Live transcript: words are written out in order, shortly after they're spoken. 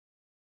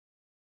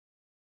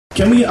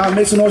Can we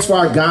make some noise for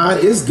our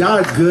God? Is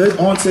God good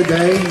on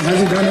today? Has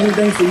he done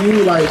anything for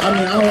you? Like,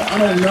 I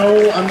don't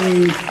know.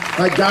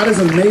 Like, God is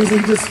amazing.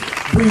 He just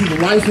breathe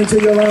life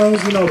into your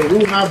lungs, the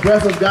Ruach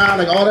breath of God,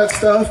 like all that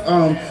stuff.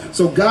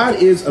 So God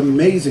is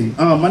amazing.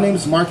 My name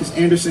is Marcus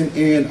Anderson,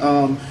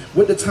 and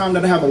with the time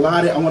that I have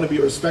allotted, I want to be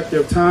a respecter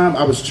of time.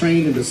 I was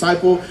trained and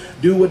discipled.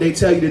 Do what they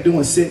tell you to do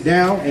and sit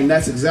down, and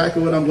that's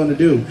exactly what I'm going to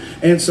do.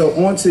 And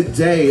so on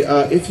today,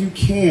 if you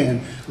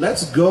can,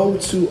 let's go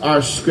to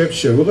our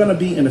scripture. We're going to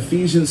be in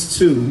Ephesians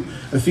 2,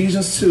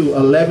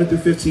 11 through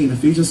 15,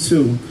 Ephesians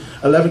 2,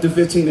 11 through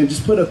 15, and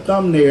just put a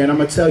thumb there, and I'm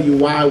going to tell you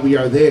why we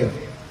are there.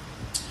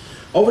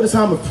 Over the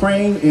time of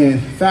praying and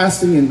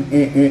fasting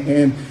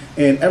and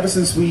ever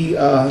since we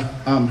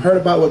heard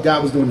about what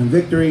God was doing in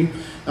Victory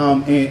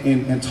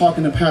and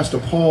talking to Pastor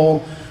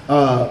Paul,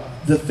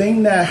 the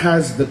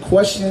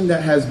question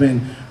that has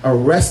been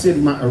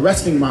arresting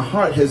my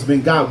heart has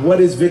been, God,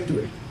 what is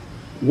victory?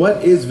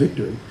 What is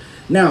victory?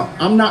 Now,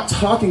 I'm not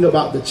talking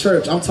about the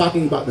church. I'm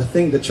talking about the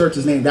thing the church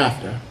is named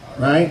after,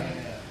 right?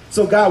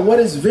 So, God, what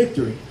is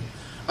victory?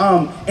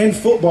 In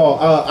football,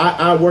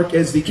 I work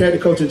as the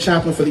character coach and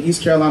chaplain for the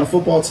East Carolina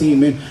football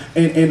team,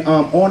 and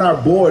on our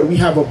board, we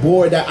have a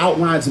board that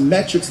outlines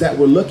metrics that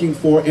we're looking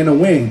for in a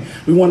win.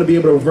 We want to be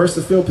able to reverse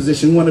the field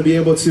position. We want to be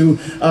able to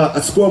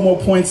score more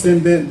points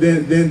than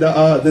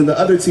the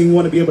other team. We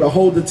want to be able to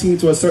hold the team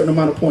to a certain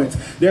amount of points.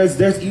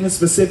 There's even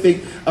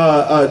specific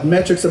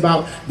metrics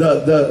about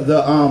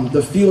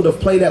the field of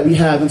play that we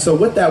have. And so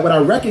with that, what I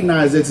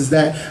recognize is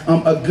that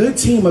a good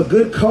team, a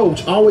good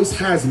coach always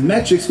has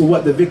metrics for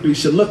what the victory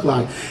should look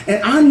like.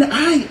 And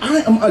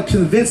I am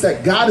convinced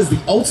that God is the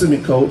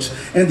ultimate coach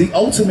and the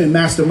ultimate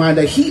mastermind,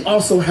 that he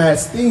also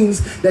has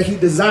things that he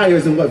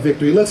desires in what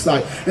victory looks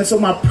like. And so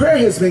my prayer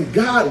has been,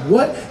 God,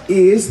 what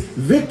is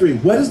victory?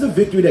 What is the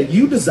victory that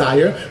you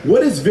desire?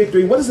 What is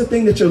victory? What is the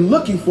thing that you're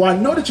looking for? I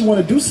know that you want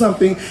to do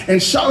something in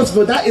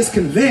Charlottesville that is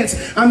convinced.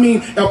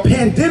 A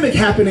pandemic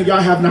happened and y'all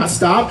have not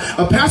stopped.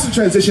 A pastor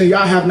transition,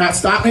 y'all have not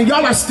stopped. And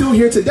y'all are still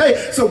here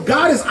today. So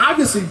God is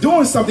obviously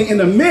doing something in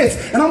the midst.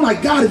 And I'm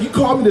like, God, if you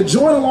call me to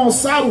join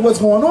alongside with what's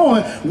going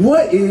on,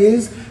 what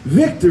is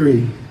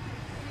victory?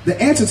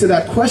 The answer to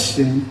that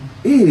question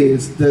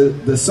is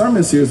the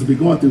sermon series we'll be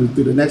going through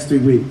the next 3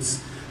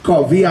 weeks,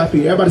 called VIP.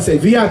 Everybody say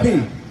VIP.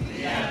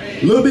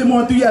 VIP. A little bit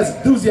more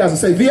enthusiasm.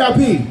 Say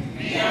VIP.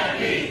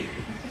 VIP.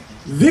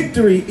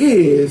 Victory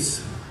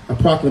is a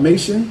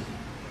proclamation,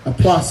 a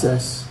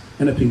process,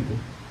 and a people.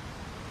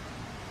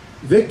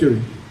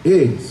 Victory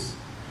is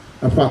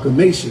a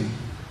proclamation,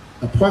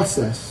 a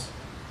process,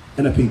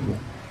 and a people.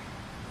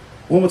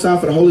 One more time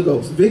for the Holy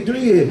Ghost.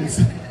 Victory is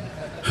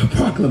a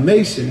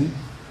proclamation,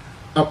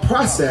 a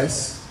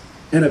process,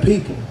 and a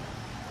people.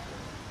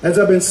 As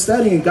I've been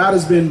studying, God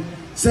has been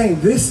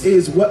saying, this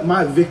is what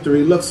my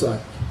victory looks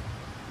like.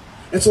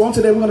 And so on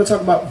today, we're going to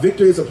talk about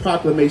victory as a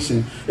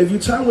proclamation. If you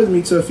turn with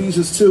me to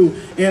Ephesians 2,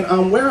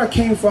 and where I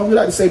came from, we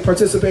like to say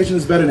participation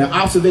is better than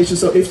observation.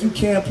 So if you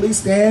can, please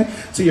stand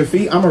to your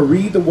feet. I'm going to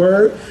read the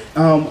word,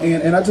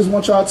 and I just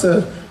want y'all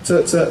to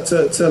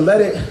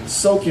let it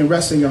soak and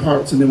rest in your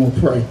hearts, and then we'll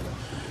pray.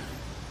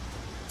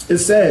 It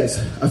says,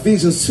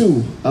 Ephesians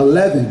 2,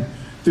 11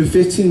 through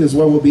 15 is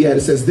where we'll be at.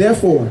 It says,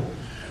 therefore,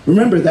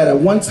 remember that at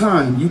one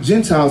time you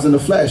Gentiles in the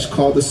flesh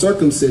called the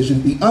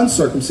circumcision, the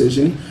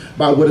uncircumcision,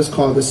 by what is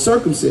called the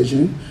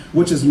circumcision,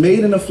 which is made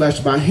in the flesh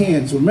by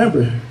hands.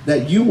 Remember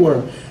that you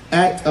were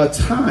at a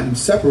time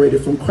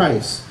separated from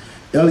Christ,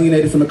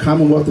 alienated from the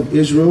commonwealth of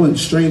Israel and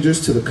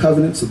strangers to the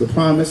covenants of the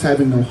promise,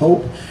 having no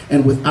hope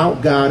and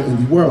without God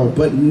in the world.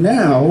 But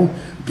now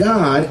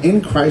God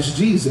in Christ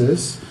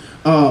Jesus,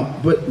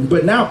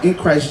 but now in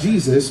Christ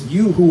Jesus,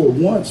 you who were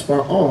once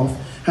far off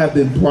have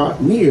been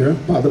brought near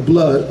by the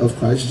blood of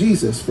Christ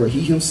Jesus. For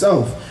he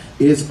himself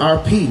is our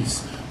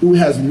peace, who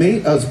has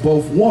made us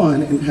both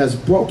one and has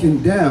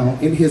broken down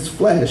in his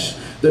flesh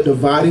the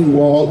dividing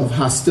wall of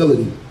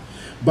hostility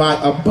by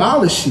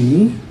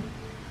abolishing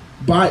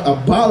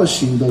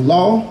the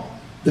law,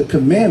 the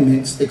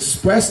commandments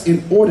expressed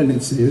in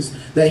ordinances,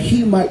 that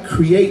he might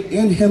create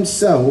in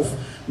himself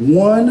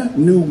one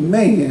new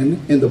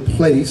man in the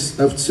place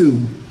of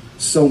two,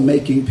 so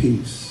making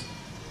peace.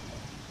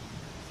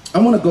 I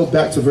want to go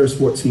back to verse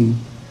 14.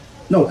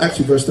 No,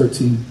 actually verse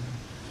 13.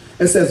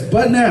 It says,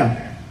 but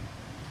now,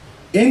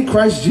 in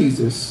Christ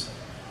Jesus,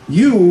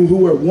 you who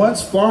were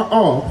once far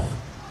off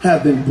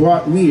have been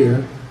brought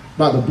near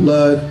by the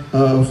blood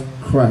of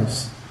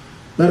Christ.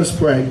 Let us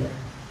pray.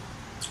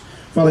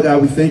 Father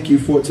God, we thank you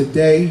for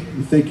today.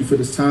 We thank you for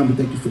this time. We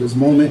thank you for this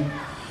moment.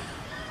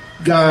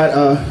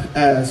 God,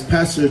 as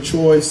Pastor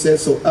Troy said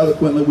so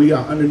eloquently, we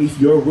are underneath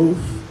your roof.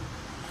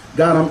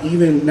 God, I'm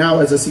even now,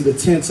 as I see the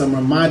tents, I'm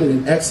reminded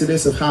in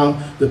Exodus of how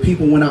the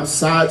people went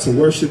outside to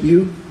worship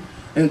you.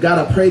 And God,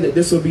 I pray that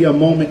this will be a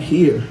moment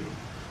here,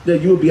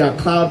 that you will be our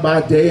cloud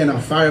by day and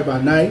our fire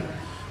by night.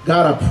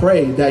 God, I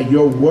pray that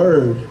your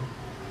word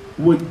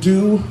would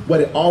do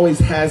what it always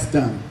has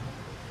done,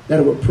 that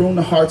it would prune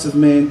the hearts of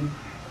men,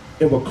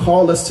 it would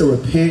call us to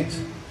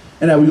repent,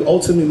 and that we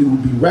ultimately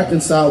would be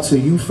reconciled to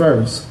you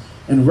first,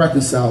 and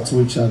reconciled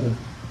to each other.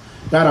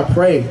 God, I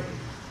pray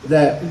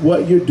that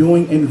what you're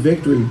doing in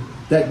Victory,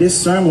 that this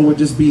sermon would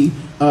just be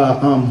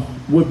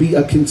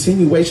a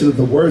continuation of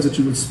the words that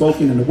you have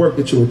spoken and the work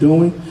that you are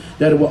doing,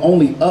 that it will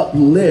only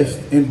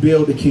uplift and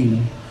build the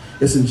kingdom.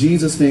 It's in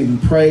Jesus' name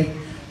we pray.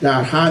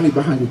 God, hide me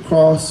behind your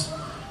cross.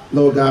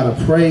 Lord God,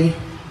 I pray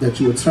that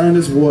you will turn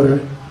this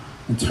water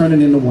and turn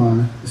it into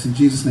wine. It's in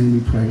Jesus' name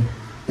we pray.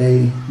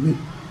 Amen.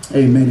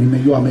 Amen.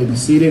 Amen. You all may be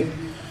seated.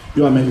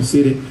 You all may be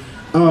seated.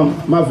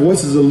 My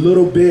voice is a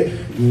little bit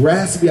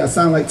raspy. I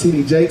sound like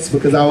T.D. Jakes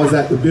because I was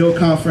at the Build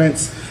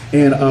conference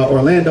in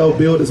Orlando.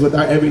 Build is with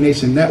our Every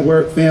Nation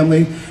Network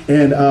family.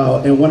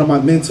 And one of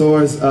my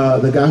mentors,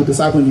 the guy who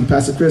discipled me,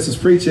 Pastor Chris, was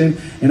preaching.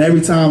 And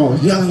every time I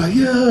was yelling like,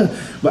 yeah.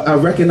 But I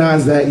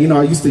recognized that,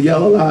 I used to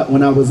yell a lot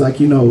when I was like,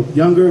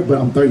 younger, but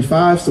I'm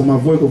 35. So my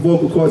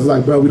vocal cords are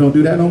like, bro, we don't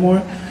do that no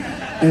more.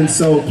 And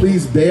so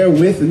please bear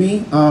with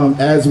me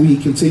as we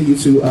continue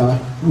to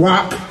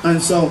rock.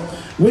 And so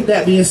with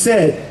that being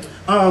said,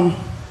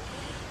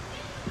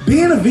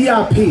 being a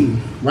VIP,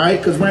 right?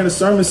 Because we're in a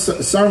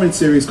sermon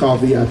series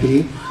called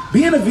VIP.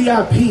 Being a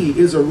VIP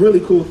is a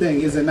really cool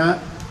thing, is it not?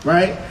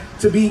 Right?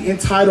 To be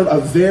entitled a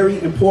very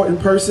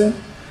important person.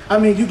 I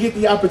mean, you get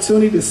the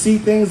opportunity to see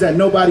things that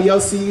nobody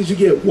else sees. You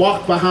get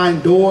walked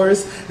behind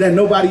doors that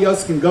nobody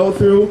else can go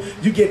through.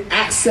 You get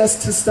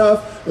access to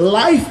stuff.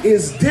 Life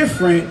is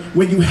different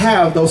when you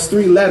have those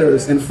 3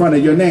 letters in front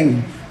of your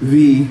name,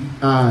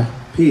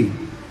 VIP.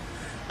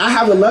 I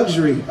have the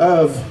luxury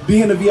of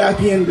being a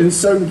VIP in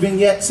certain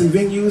vignettes and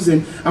venues,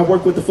 and I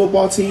work with the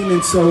football team,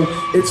 and so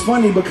it's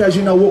funny because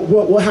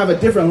we'll have a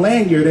different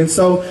lanyard, and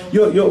so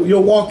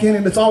you'll walk in,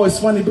 and it's always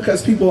funny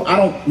because I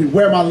don't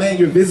wear my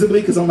lanyard visibly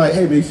because I'm like,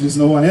 hey, maybe you just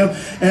know who I am,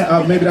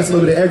 and maybe that's a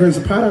little bit of arrogance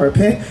and pride. I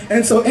repent,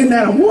 and so in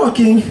that I'm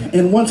walking,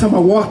 and one time I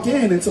walked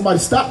in, and somebody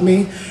stopped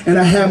me, and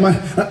I had my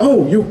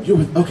you're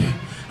okay.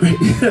 Great.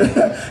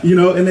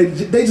 And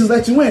they just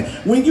let you in.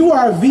 When you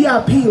are a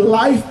VIP,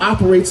 life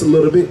operates a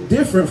little bit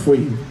different for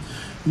you.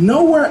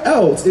 Nowhere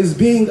else is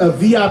being a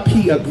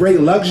VIP a great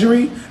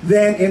luxury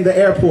than in the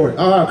airport.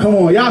 Come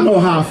on, y'all know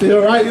how I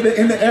feel, right?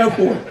 In the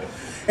airport.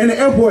 In the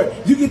airport,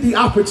 you get the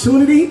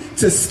opportunity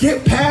to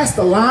skip past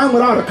the line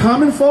without a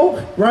common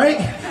folk, right?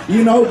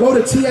 Go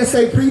to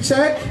TSA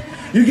pre-check.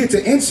 You get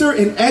to enter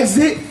and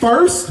exit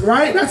first,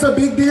 right? That's a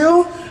big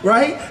deal,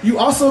 right? You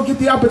also get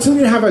the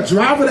opportunity to have a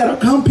driver that'll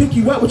come pick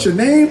you up with your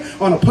name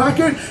on a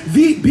placard.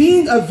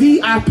 Being a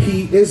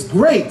VIP is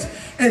great.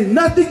 And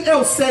nothing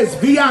else says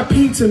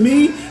VIP to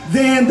me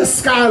than the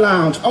Sky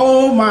Lounge.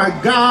 Oh my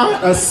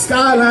God, a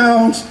Sky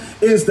Lounge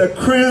is the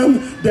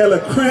creme de la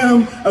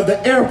creme of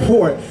the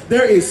airport.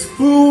 There is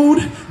food,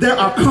 there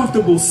are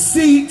comfortable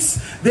seats,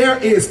 there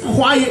is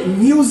quiet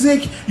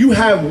music, you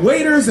have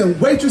waiters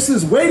and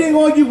waitresses waiting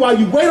on you while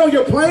you wait on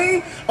your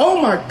plane. Oh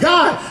my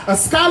God, a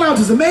Sky Lounge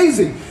is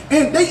amazing.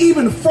 And they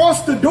even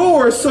frost the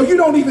doors so you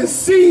don't even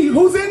see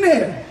who's in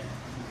there.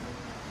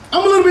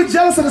 I'm a little bit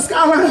jealous of the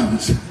Sky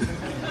Lounge.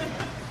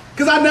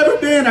 Because I've never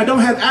been, I don't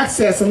have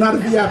access, I'm not a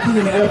VIP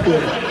in the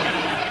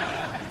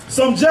airport.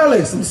 So I'm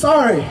jealous, I'm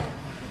sorry.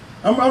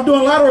 I'm doing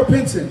a lot of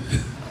repenting.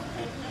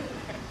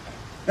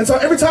 And so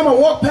every time I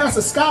walk past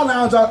the Sky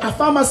Lounge, I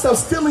find myself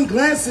stealing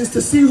glances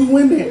to see who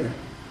in there.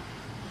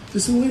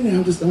 Just who in there.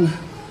 I'm just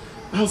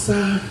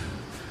outside,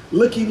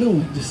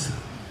 looky-loo, just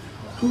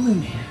who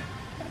in there.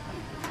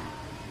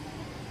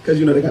 Because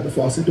they got the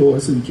frosted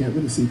doors, so you can't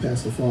really see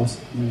past the frost.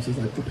 It's just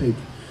like the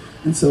paper.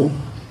 And so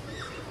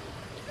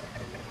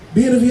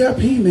being a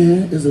VIP,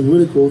 man, is a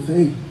really cool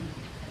thing.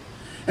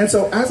 And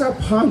so as I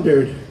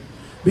pondered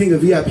being a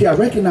VIP, I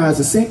recognize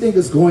the same thing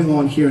is going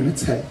on here in the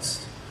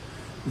text.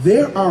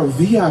 There are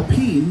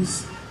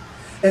VIPs,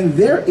 and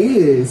there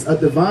is a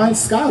divine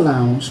Sky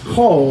Lounge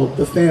called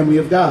the Family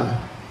of God.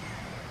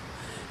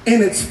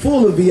 And it's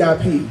full of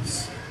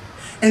VIPs.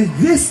 And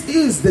this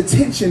is the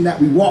tension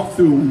that we walk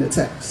through in the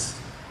text.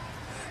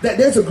 That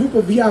there's a group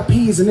of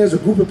VIPs and there's a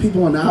group of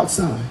people on the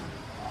outside.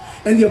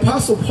 And the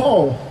Apostle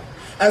Paul,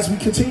 as we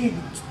continue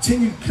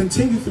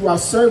through our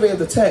survey of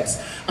the text,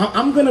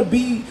 I'm going to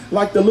be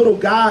like the little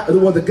guy,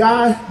 or the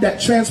guy that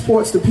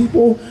transports the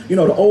people,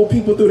 the old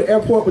people through the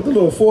airport with the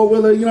little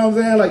four-wheeler, you know what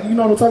I'm saying? Like, you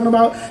know what I'm talking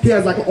about? He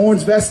has like an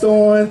orange vest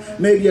on,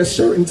 maybe a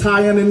shirt and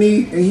tie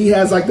underneath, and he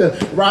has like the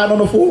ride on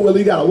the four-wheeler.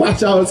 You got to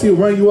watch out as he'll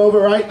run you over,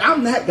 right?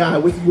 I'm that guy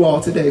with you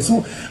all today.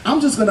 So I'm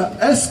just going to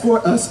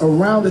escort us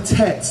around the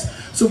text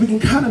so we can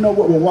kind of know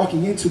what we're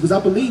walking into, because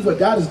I believe what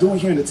God is doing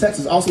here in the text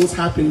is also what's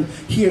happening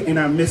here in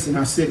our midst, in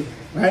our city,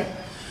 right?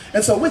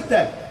 And so with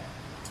that,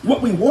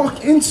 what we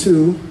walk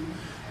into,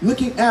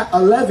 looking at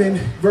 11,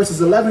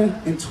 verses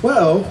 11 and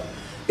 12,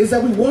 is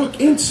that we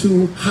walk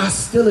into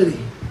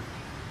hostility.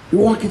 We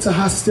walk into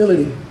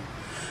hostility.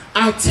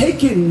 I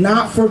take it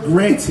not for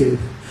granted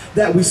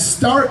that we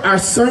start our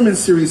sermon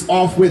series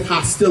off with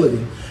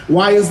hostility.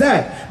 Why is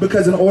that?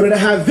 Because in order to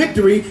have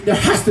victory, there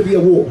has to be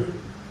a war.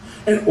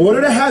 In order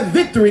to have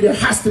victory, there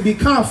has to be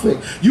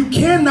conflict. You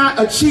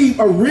cannot achieve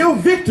a real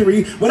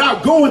victory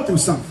without going through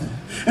something.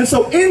 And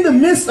so in the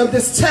midst of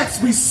this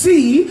text, we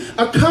see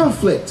a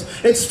conflict.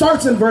 It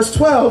starts in verse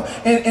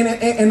 12, and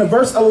in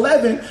verse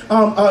 11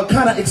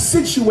 kind of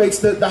accentuates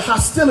the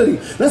hostility.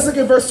 Let's look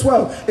at verse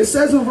 12. It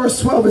says in verse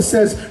 12, it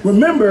says,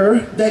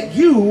 remember that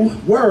you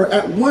were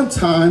at one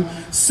time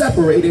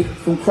separated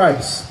from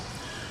Christ.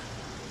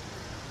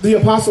 The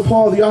Apostle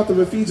Paul, the author of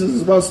Ephesians,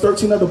 as well as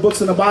 13 other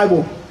books in the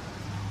Bible,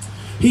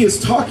 he is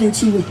talking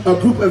to a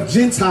group of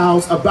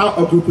Gentiles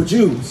about a group of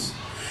Jews.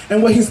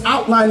 And what he's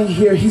outlining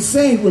here, he's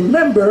saying,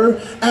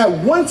 remember, at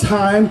one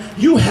time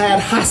you had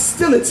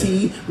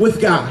hostility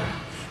with God.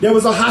 There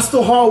was a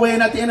hostile hallway,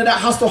 and at the end of that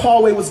hostile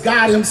hallway was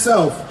God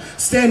himself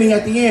standing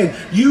at the end.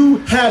 You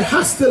had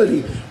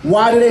hostility.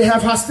 Why do they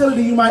have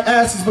hostility, you might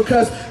ask? Is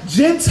because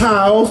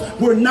Gentiles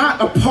were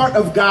not a part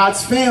of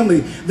God's family.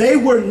 They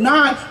were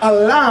not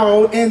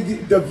allowed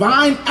in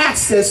divine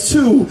access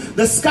to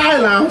the sky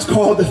lounge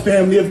called the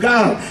family of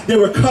God. They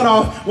were cut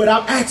off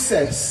without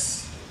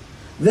access.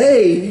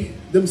 They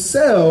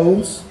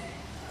themselves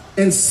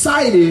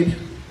incited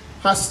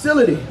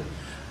hostility.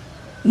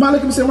 You might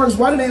look at me and say, Marcus,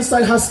 why did they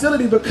incite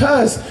hostility?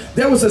 Because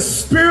there was a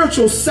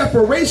spiritual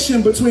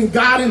separation between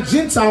God and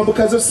Gentile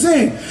because of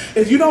sin.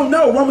 If you don't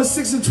know, Romans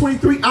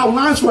 6:23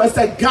 outlines for us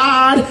that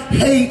God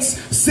hates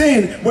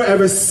sin.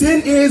 Wherever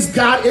sin is,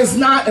 God is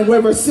not. And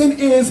wherever sin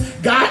is,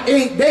 God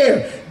ain't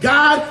there.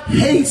 God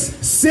hates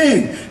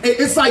sin.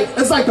 It's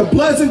like the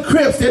Bloods and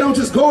Crips. They don't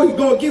just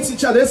go against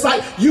each other. It's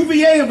like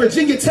UVA and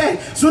Virginia Tech.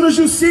 As soon as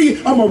you see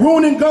a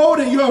maroon and gold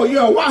and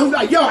yo,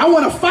 I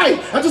want to fight.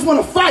 I just want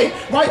to fight,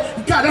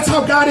 right? God, that's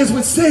how God is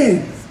with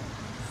sin.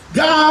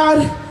 God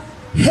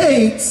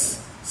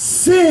hates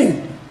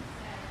sin.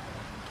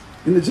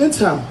 And the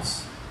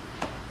Gentiles,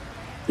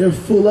 they're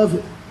full of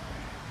it.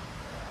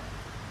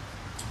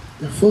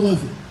 They're full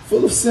of it.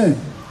 Full of sin.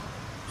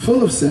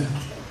 Full of sin.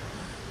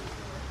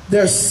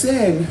 Their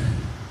sin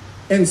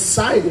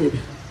incited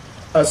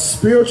a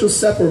spiritual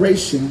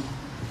separation,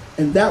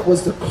 and that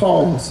was the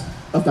cause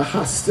of the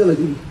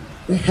hostility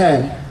they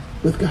had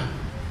with God.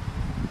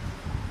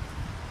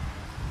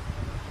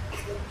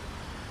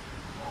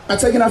 I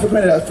take it not for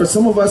granted that for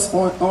some of us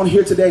on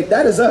here today,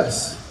 that is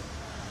us.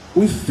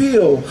 We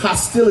feel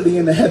hostility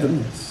in the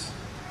heavens.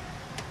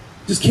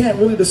 Just can't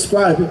really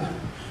describe it.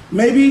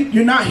 Maybe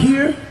you're not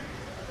here.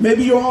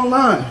 Maybe you're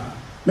online.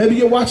 Maybe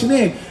you're watching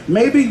in.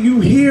 Maybe you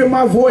hear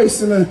my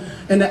voice in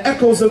the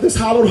echoes of this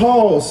hallowed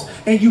halls,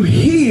 and you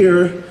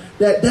hear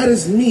that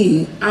is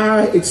me.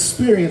 I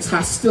experience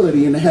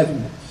hostility in the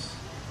heavens.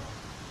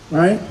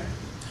 Right?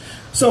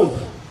 So,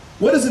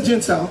 what is a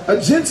Gentile?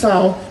 A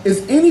Gentile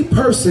is any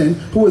person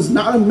who is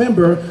not a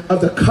member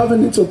of the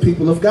covenantal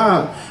people of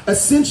God.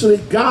 Essentially,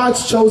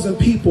 God's chosen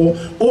people,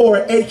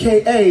 or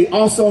AKA,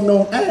 also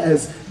known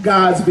as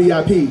God's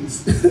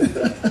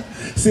VIPs.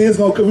 See,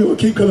 we will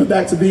keep coming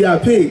back to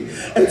VIP.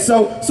 And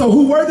so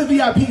who were the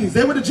VIPs?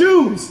 They were the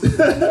Jews.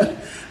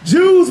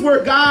 Jews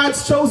were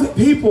God's chosen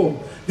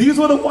people. These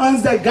were the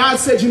ones that God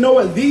said, you know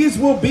what, these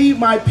will be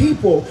my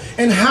people.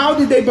 And how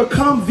did they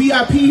become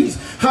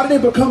VIPs? How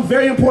did they become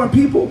very important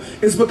people?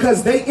 It's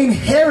because they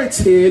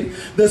inherited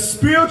the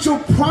spiritual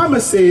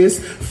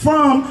promises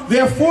from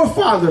their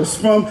forefathers,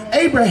 from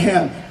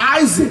Abraham,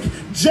 Isaac,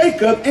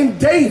 Jacob, and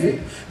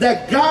David.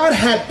 That God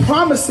had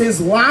promises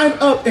lined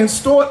up and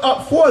stored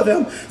up for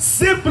them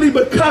simply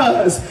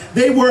because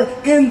they were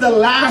in the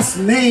last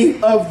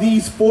name of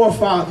these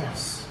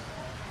forefathers.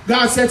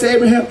 God said to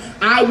Abraham,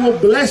 I will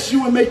bless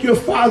you and make you a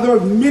father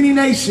of many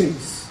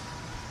nations.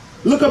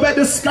 Look up at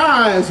the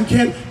skies. You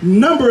can't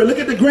number it. Look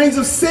at the grains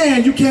of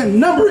sand. You can't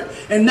number it.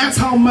 And that's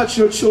how much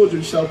your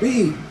children shall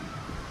be.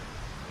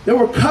 There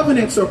were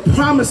covenants or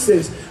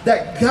promises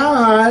that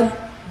God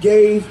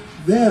gave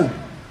them.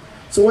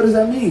 So what does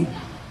that mean?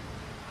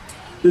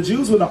 The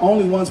Jews were the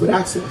only ones with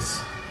access.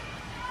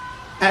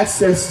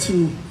 Access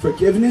to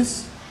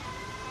forgiveness,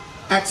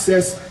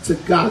 access to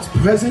God's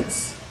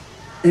presence,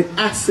 and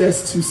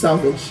access to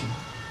salvation.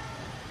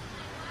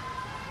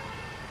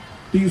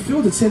 Do you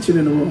feel the tension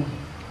in the room?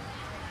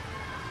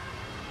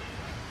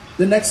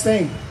 The next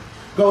thing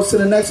goes to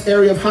the next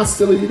area of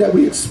hostility that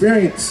we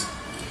experience.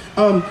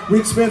 We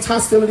experience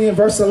hostility in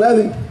verse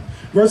 11.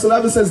 Verse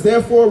 11 says,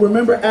 therefore,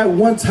 remember at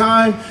one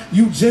time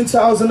you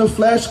Gentiles in the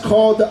flesh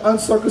called the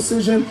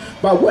uncircumcision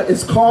by what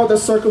is called the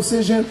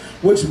circumcision,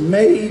 which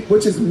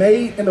is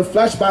made in the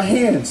flesh by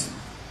hands.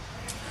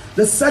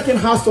 The second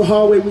hostile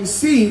hallway we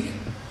see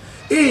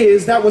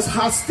is that was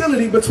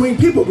hostility between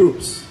people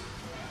groups.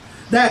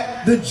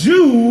 That the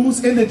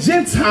Jews and the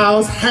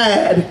Gentiles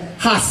had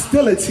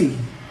hostility,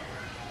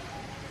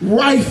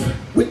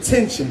 rife with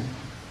tension.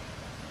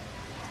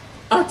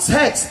 Our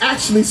text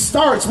actually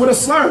starts with a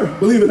slur,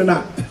 believe it or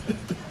not,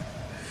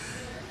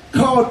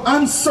 called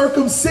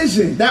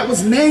uncircumcision. That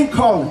was name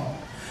calling.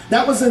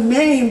 That was a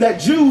name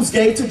that Jews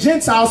gave to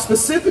Gentiles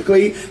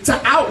specifically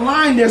to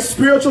outline their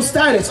spiritual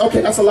status.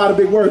 Okay, that's a lot of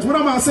big words. What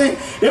am I saying?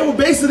 They were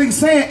basically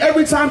saying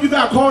every time you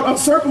got called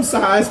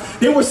uncircumcised,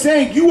 they were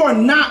saying you are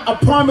not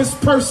a promised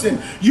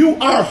person. You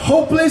are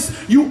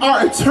hopeless. You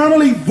are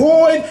eternally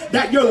void,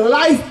 that your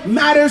life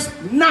matters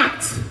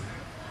not.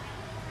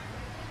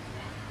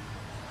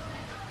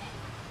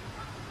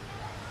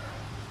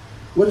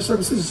 What is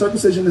circumcision?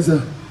 Circumcision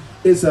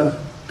is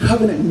a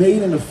covenant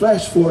made in the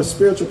flesh for a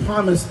spiritual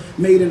promise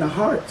made in the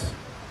heart.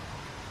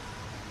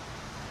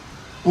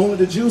 Only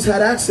the Jews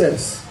had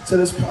access to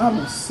this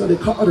promise, so they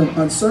called them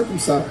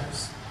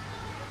uncircumcised.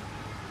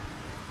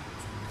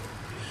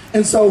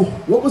 And so,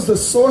 what was the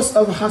source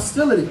of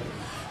hostility?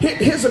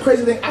 Here's the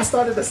crazy thing. I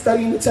started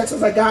studying the text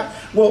as I got.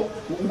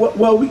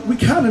 We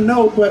kind of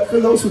know, but for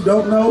those who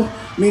don't know,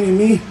 meaning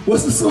me,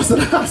 what's the source of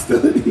the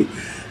hostility?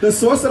 The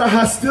source of the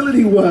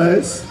hostility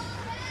was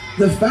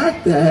the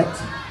fact that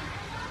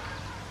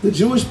the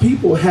Jewish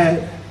people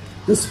had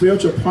the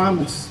spiritual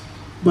promise,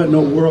 but no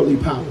worldly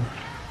power.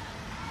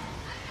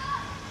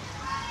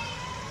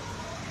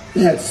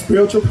 They had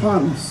spiritual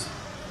promise,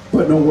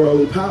 but no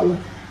worldly power.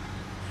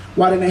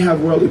 Why didn't they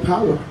have worldly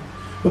power?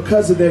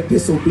 Because of their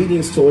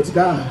disobedience towards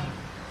God.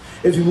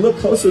 If you look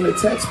closer in the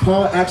text,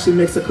 Paul actually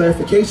makes a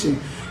clarification.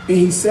 And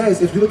he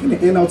says, if you look in the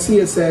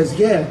NLT, it says,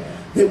 yeah,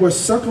 they were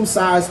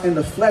circumcised in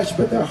the flesh,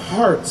 but their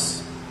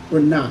hearts were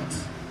not.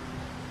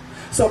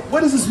 So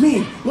what does this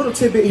mean? Little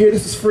tidbit here.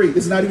 This is free.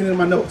 This is not even in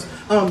my notes.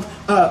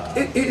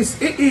 It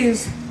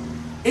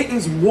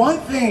is one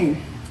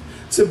thing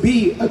to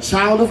be a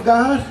child of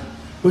God,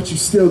 but you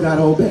still got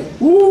to obey.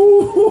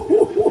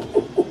 Ooh,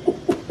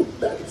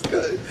 that is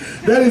good.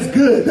 That is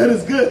good. That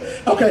is good.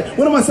 Okay,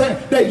 what am I saying?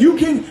 That you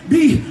can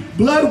be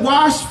blood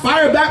washed,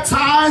 fire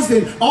baptized,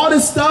 and all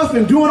this stuff,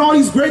 and doing all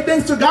these great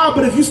things to God,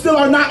 but if you still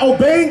are not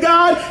obeying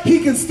God,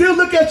 He can still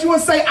look at you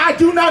and say, I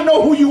do not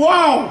know who you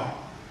are.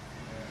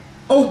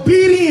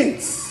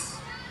 Obedience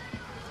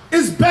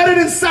is better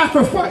than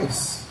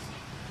sacrifice,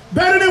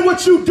 better than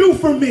what you do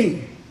for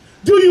me.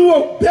 Do you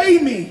obey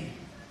me?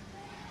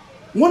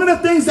 One of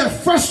the things that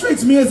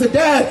frustrates me as a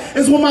dad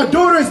is when my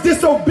daughter is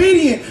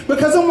disobedient,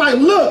 because I'm like,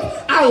 look,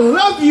 I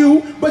love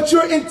you, but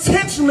you're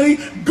intentionally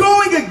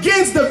going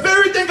against the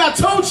very thing I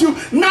told you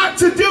not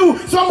to do.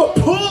 So I'm going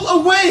to pull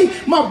away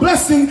my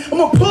blessing. I'm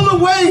going to pull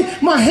away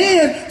my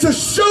hand to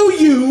show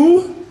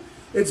you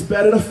it's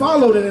better to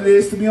follow than it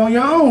is to be on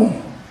your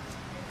own.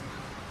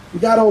 We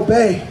got to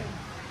obey.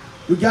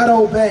 We got to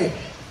obey.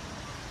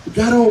 We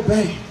got to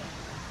obey.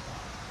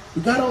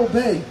 We got to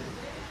obey.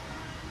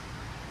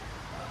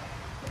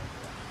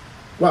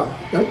 Wow,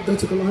 that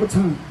took a lot of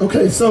time.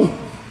 Okay, so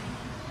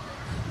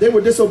they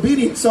were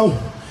disobedient. So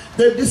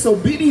their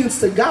disobedience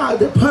to God,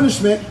 their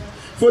punishment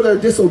for their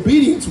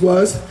disobedience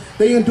was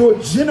they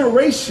endured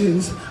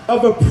generations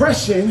of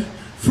oppression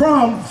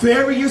from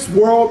various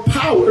world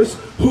powers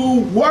who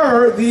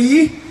were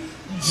the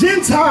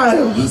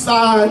Gentiles.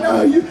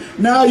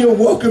 Now you're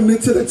welcome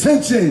into the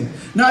tension.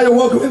 Now you're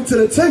welcome into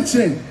the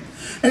tension.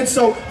 And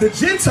so the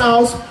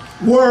Gentiles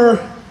were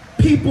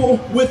people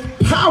with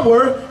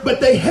power, but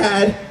they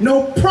had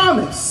no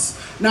promise.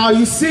 Now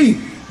you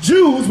see,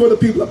 Jews were the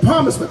people of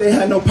promise, but they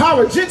had no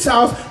power.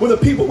 Gentiles were the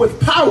people with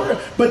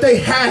power, but they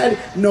had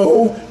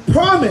no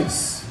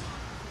promise.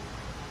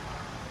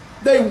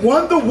 They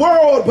won the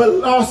world, but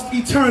lost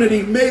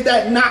eternity. May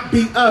that not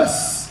be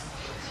us.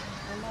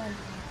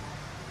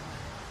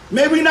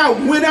 May we not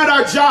win at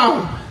our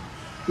job,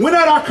 win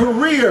at our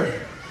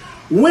career,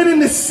 win in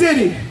the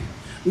city,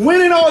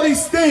 winning all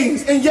these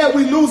things, and yet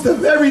we lose the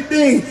very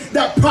thing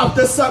that propped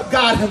us up,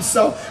 God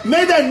Himself.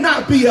 May that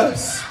not be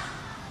us.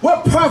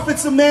 What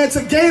profits a man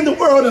to gain the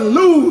world and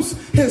lose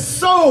his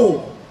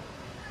soul?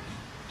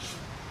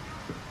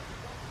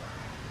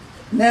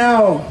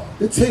 Now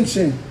the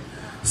tension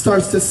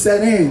starts to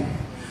set in,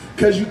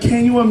 because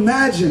can you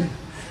imagine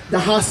the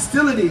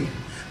hostility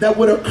that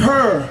would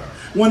occur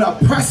when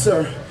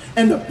oppressor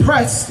and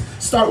oppressed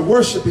start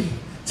worshiping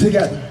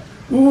together?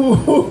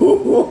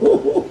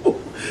 Ooh.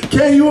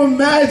 Can you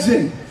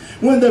imagine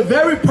when the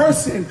very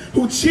person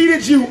who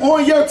cheated you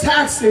on your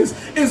taxes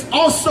is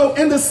also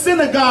in the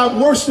synagogue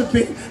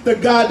worshiping the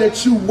God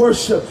that you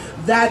worship?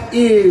 That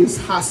is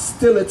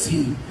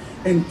hostility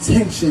and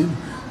tension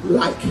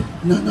like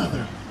none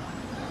other.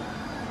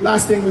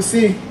 Last thing we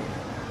see,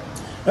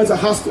 there's a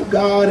hostile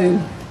God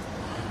and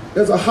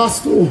there's a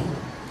hostile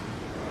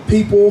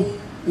people,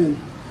 and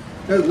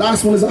the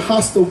last one is a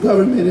hostile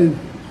government. And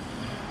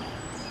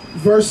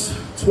verse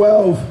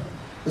 12,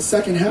 the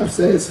second half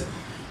says,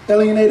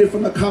 alienated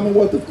from the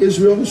commonwealth of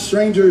Israel and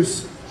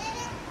strangers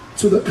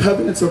to the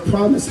covenants of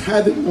promise,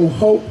 having no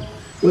hope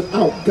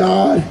without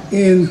God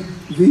in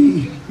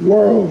the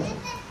world.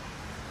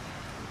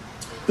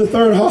 The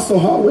third hostile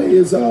hallway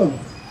is a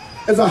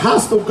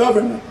hostile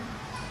government.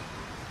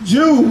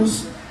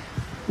 Jews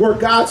were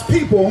God's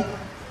people,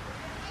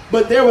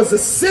 but there was a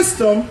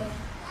system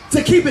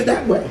to keep it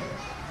that way.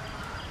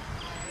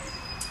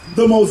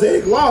 The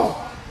Mosaic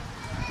Law.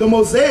 The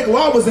Mosaic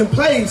Law was in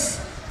place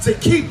to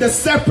keep the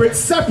separate.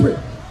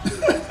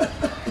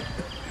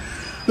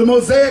 The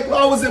Mosaic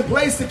Law was in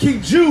place to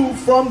keep Jew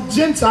from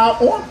Gentile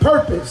on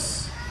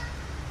purpose.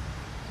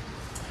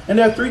 And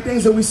there are three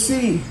things that we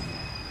see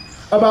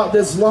about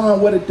this law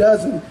and what it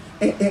does and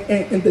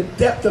the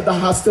depth of the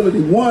hostility.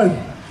 One,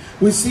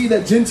 we see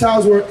that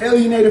Gentiles were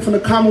alienated from the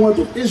commonwealth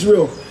of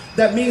Israel.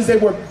 That means they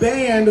were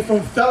banned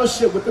from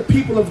fellowship with the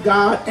people of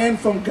God and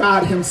from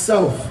God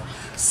Himself.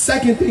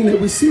 Second thing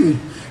that we see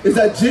is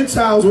that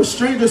Gentiles were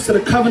strangers to the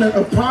covenant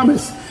of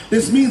promise.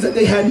 This means that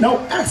they had no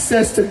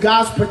access to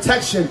God's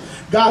protection,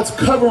 God's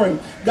covering,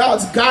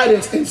 God's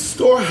guidance, and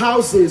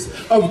storehouses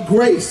of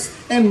grace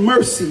and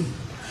mercy.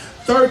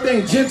 Third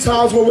thing,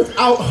 Gentiles were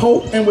without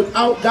hope and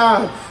without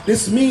God.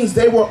 This means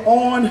they were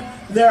on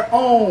their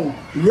own,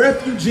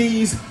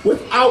 refugees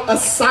without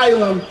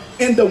asylum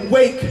in the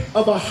wake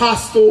of a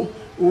hostile,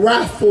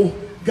 wrathful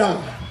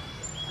God.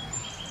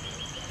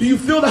 Do you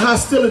feel the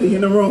hostility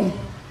in the room?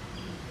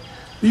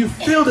 Do you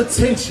feel the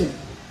tension?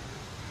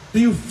 Do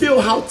you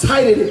feel how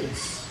tight it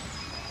is?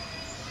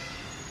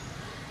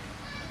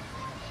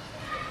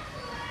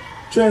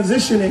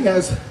 Transitioning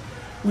as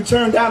we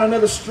turn down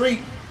another street,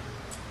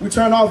 we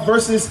turn off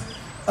verses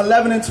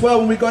 11 and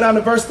 12 and we go down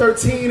to verse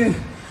 13 and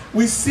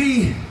we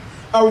see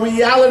a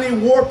reality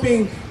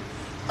warping,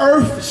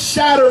 earth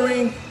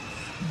shattering,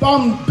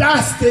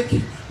 bombastic,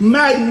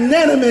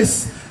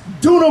 magnanimous,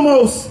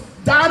 dunamos,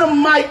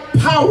 dynamite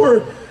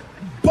power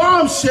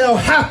bombshell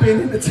happen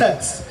in the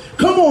text.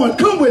 Come on,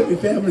 come with me,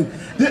 family.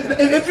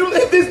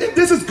 If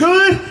this is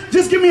good,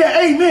 just give me an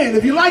amen.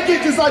 If you like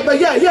it, just like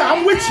yeah,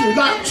 I'm with you.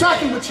 Like, I'm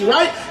tracking with you,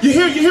 right? You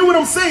hear what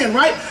I'm saying,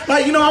 right?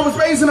 Like, I was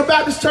raised in a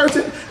Baptist church,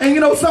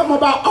 and something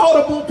about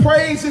audible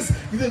praise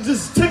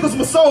just tickles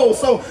my soul.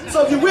 So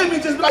if you're with me,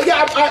 just be like,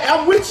 yeah,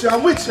 I'm with you.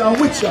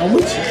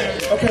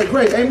 Okay,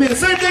 great, amen.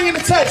 Same thing in the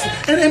text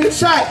and in the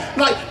chat.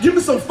 Like, give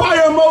me some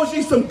fire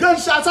emojis, some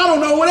gunshots. I don't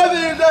know, whatever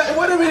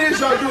it is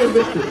y'all do in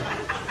victory.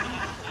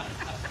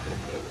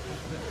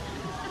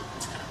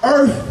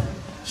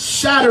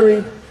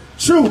 Earth-shattering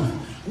truth.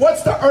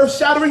 What's the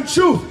earth-shattering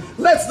truth?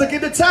 Let's look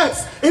at the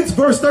text. It's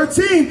verse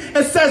 13.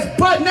 It says,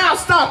 but now,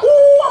 stop. Ooh,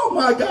 oh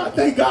my God,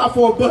 thank God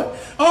for a but.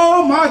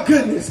 Oh my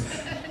goodness.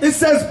 It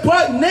says,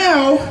 but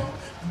now,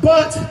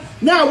 what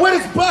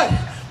is but?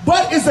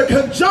 But is a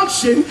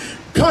conjunction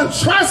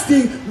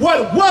contrasting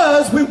what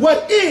was with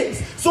what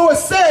is. So it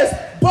says,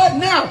 but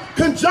now,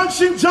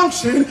 conjunction,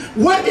 junction,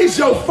 what is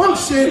your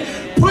function?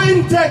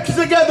 Putting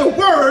together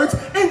words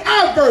and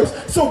adverbs.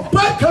 So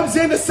but comes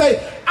in to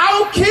say, I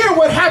don't care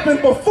what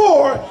happened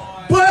before,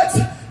 but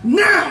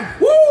now.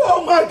 Woo,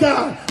 oh my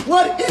God.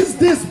 What is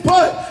this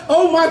but?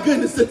 Oh my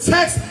goodness. The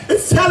text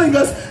is telling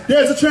us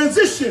there's a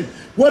transition.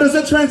 What is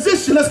a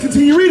transition? Let's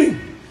continue reading.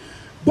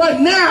 But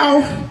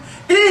now,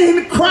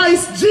 in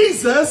Christ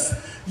Jesus,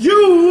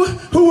 you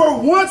who were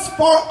once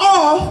far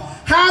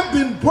off have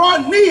been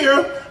brought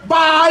near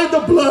by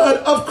the blood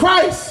of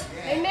Christ.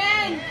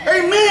 Amen.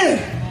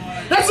 Amen.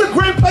 That's a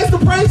great place to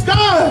praise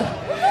God.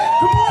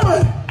 Come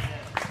on.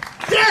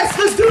 Yes,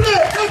 let's do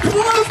that. Hey, come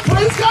on, let's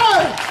praise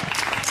God.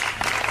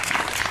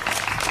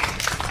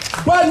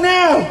 But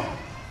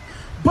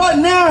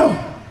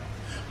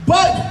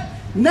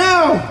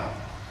now,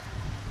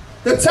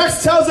 the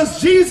text tells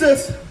us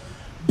Jesus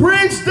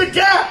bridged the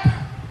gap.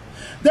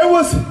 There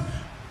was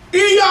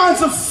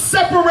eons of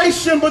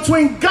separation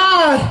between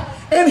God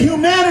and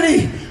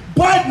humanity.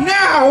 But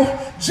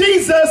now,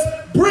 Jesus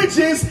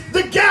bridges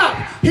the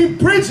gap. He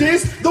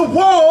bridges the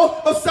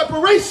wall of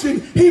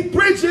separation. He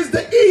bridges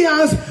the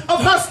eons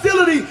of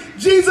hostility.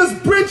 Jesus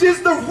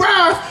bridges the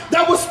wrath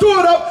that was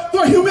stored up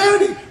for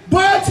humanity.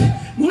 But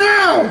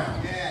now,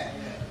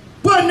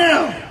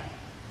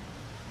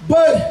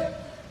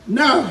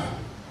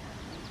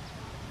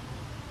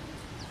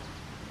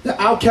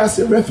 the outcasts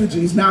and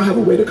refugees now have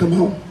a way to come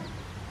home.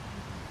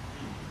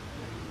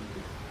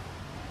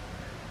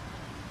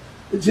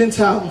 The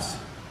Gentiles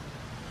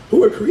who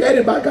were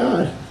created by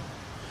God,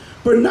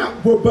 but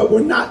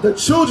were not the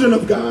children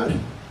of God,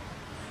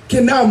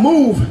 can now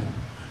move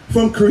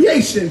from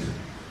creation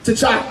to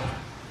child.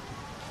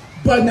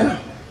 But now,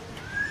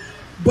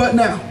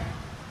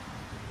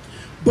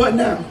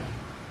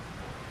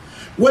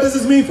 what does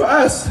this mean for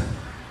us?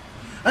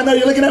 I know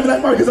you're looking at me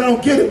like, Marcus, I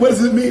don't get it. What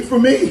does it mean for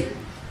me?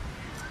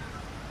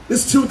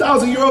 This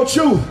 2,000-year-old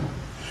truth.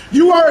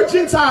 You are a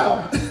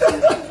Gentile.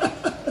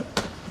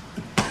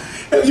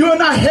 If you are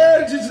not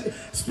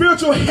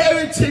spiritual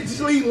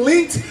heritagely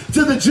linked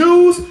to the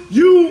Jews,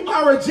 you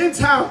are a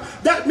Gentile.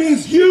 That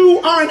means you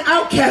are an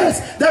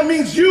outcast. That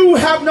means you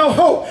have no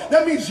hope.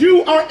 That means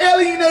you are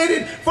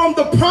alienated from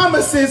the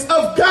promises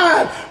of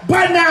God.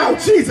 But now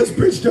Jesus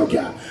bridged your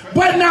gap.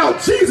 But now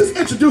Jesus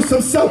introduced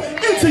himself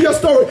into your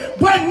story.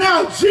 But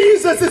now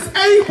Jesus is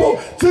able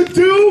to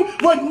do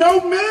what no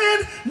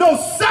man, no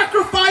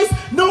sacrifice,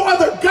 no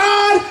other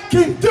God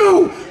can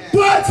do.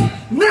 But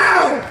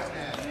now.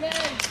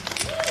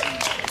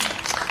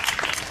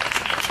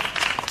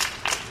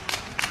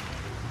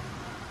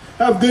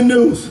 I have good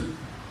news.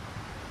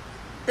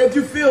 If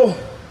you feel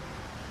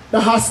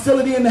the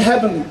hostility in the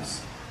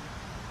heavenlies,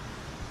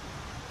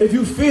 if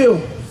you feel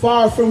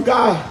far from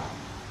God,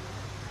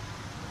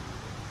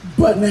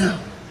 but now,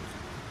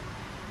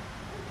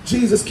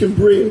 Jesus can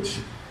bridge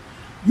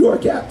your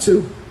gap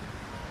too.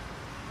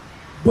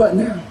 But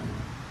now.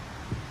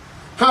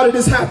 How did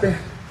this happen?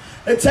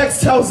 The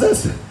text tells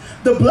us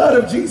the blood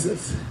of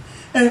Jesus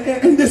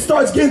And this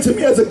starts getting to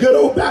me as a good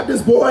old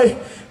Baptist boy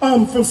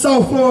from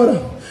South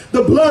Florida.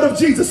 The blood of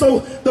Jesus. So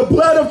the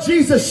blood of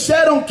Jesus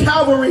shed on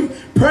Calvary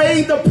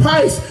paid the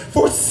price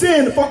for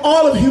sin for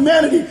all of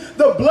humanity.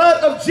 The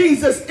blood of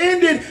Jesus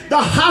ended the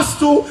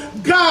hostile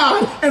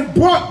God and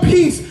brought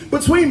peace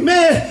between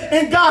man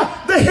and God.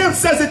 The hymn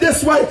says it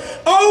this way: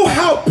 oh,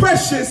 how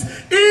precious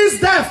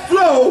is that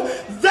flow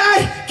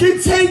that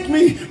can take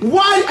me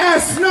white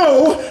as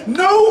snow.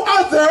 No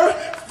other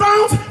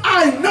fount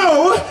I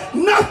know,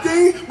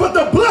 nothing but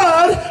the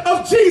blood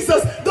of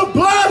Jesus. The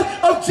blood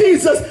of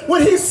Jesus,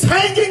 when he's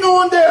hanging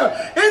on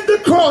there in the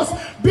cross,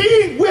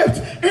 being whipped,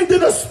 into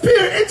the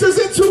spear enters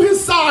into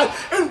his side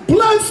and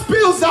blood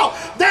spills out.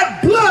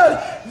 That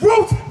blood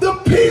wrote the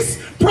peace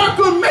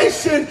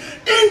proclamation,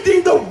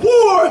 ending the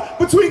war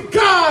between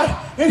God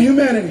and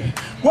humanity.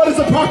 What is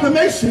a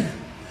proclamation?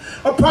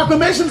 A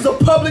proclamation is a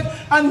public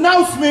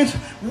announcement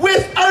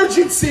with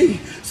urgency.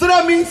 So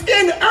that means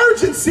in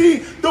urgency,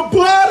 the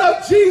blood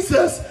of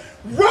Jesus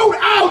wrote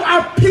out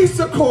our peace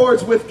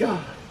accords with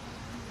God.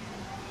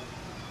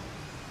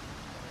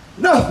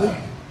 Nothing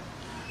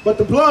but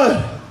the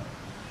blood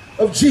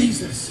of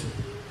Jesus.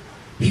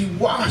 He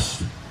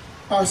washed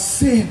our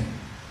sin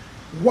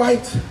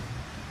white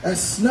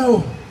as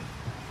snow.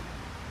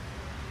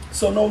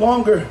 So no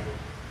longer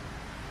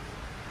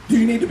do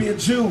you need to be a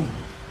Jew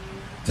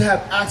to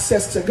have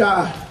access to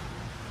God,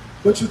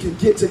 but you can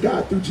get to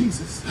God through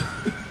Jesus.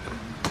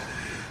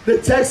 The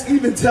text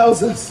even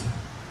tells us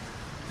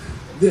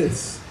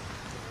this.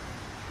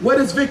 What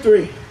is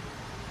victory?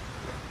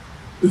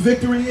 The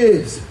victory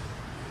is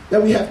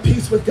that we have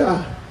peace with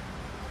God.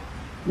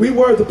 We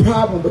were the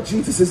problem, but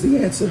Jesus is the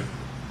answer.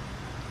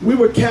 We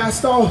were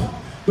cast off,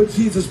 but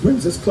Jesus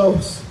brings us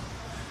close.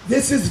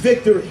 This is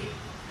victory,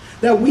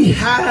 that we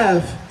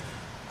have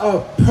a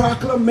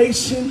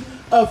proclamation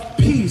of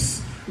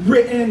peace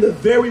written in the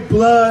very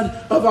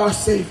blood of our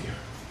Savior.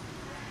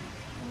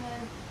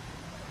 Amen.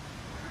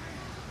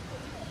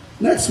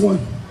 Next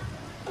one.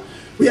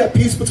 We have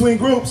peace between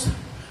groups.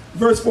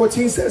 Verse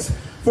 14 says,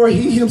 for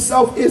he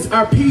himself is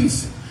our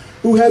peace,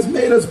 who has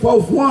made us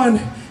both one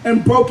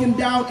and broken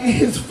down in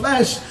his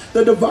flesh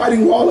the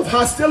dividing wall of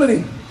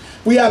hostility.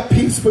 We have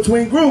peace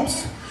between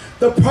groups.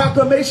 The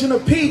proclamation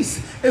of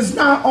peace is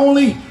not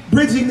only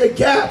bridging the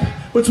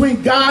gap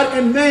between God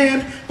and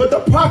man, but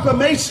the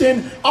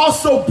proclamation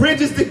also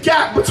bridges the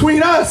gap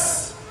between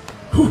us.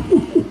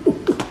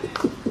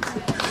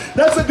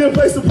 That's a good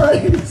place to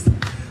praise.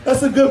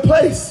 That's a good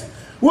place.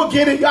 We'll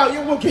get it, y'all.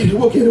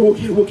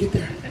 We'll get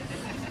there.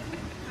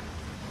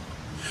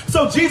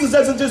 So Jesus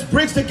doesn't just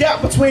bridge the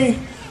gap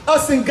between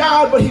us and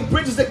God, but he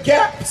bridges the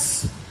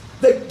gaps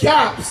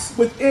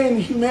within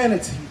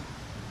humanity.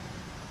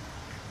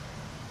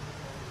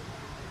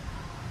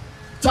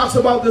 Talks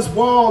about this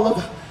wall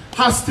of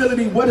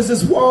hostility. What is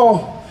this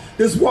wall?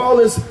 This wall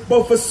is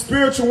both a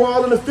spiritual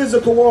wall and a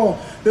physical wall.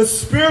 The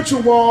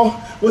spiritual wall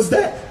was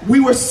that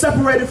we were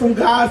separated from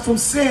God from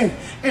sin.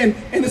 And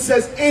it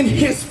says in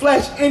his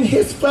flesh,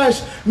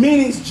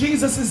 meaning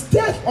Jesus'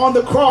 death on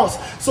the cross.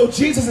 So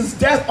Jesus'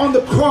 death on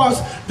the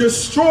cross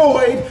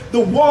destroyed the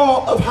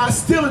wall of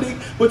hostility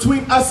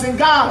between us and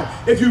God.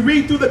 If you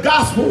read through the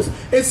Gospels,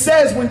 it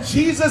says when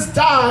Jesus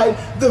died,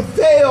 the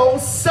veil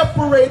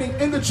separating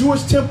in the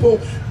Jewish temple,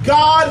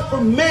 God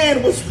from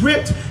man, was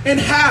ripped in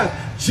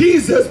half.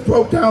 Jesus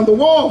broke down the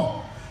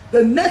wall.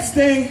 The next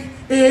thing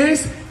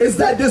is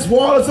that this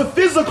wall is a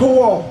physical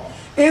wall.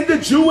 In the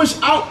Jewish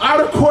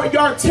outer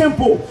courtyard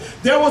temple,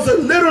 there was a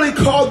literally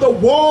called the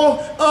wall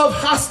of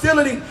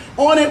hostility.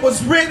 On it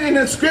was written an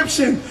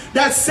inscription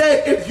that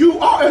said, if you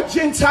are a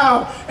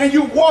Gentile and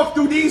you walk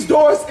through these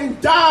doors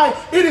and die,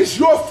 it is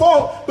your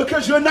fault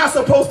because you're not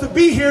supposed to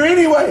be here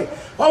anyway.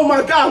 Oh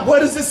my God,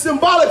 what is this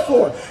symbolic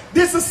for?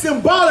 This is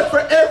symbolic for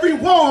every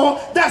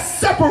wall that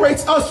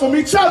separates us from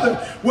each other,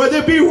 whether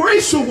it be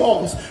racial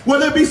walls,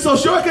 whether it be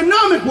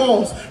socioeconomic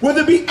walls,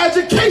 whether it be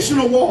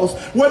educational walls,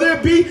 whether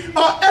it be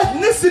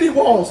ethnicity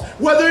walls,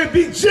 whether it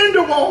be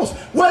gender walls,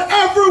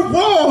 whatever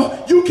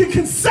wall you can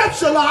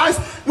conceptualize.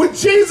 When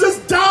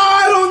Jesus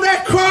died on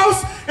that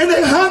cross and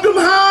they hung him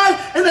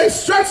high and they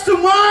stretched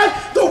him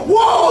wide, the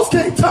walls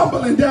came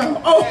tumbling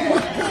down. Oh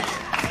my God.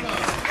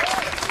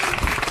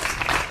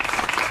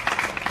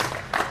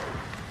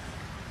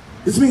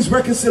 This means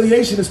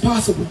reconciliation is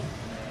possible.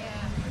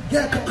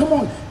 Yeah, come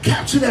on,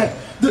 capture that.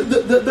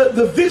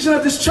 The vision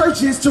of this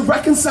church is to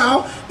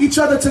reconcile each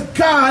other to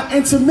God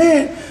and to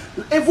man.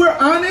 If we're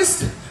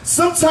honest,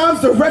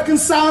 sometimes the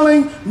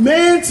reconciling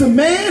man to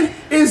man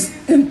is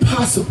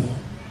impossible.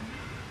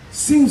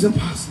 Seems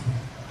impossible.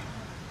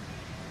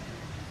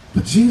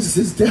 But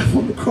Jesus' death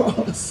on the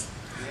cross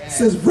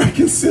says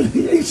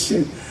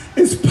reconciliation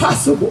is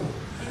possible.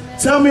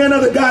 Tell me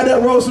another guy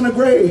that rose from the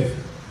grave,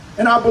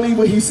 and I'll believe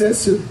what he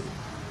says too.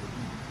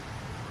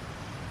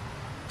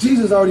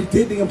 Jesus already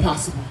did the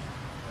impossible.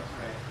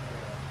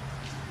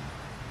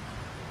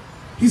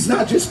 He's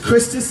not just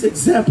Christus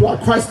exemplar,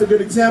 Christ the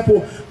good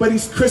example, but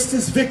he's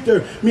Christus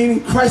victor,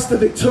 meaning Christ the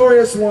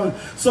victorious one.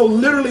 So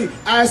literally,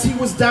 as he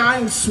was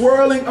dying,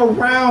 swirling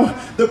around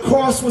the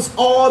cross was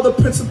all the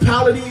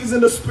principalities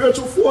and the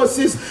spiritual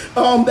forces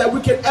that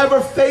we could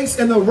ever face,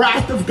 and the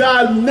wrath of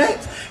God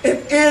met. And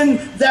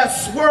in that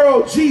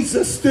swirl,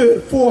 Jesus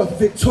stood forth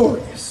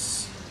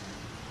victorious.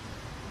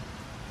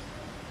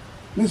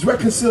 Means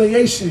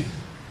reconciliation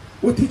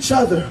with each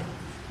other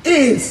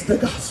is the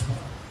gospel.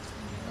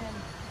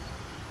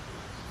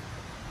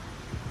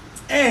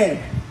 And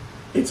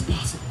it's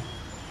possible.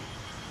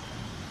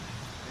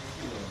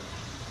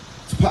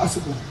 It's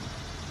possible.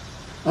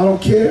 I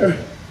don't care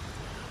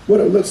what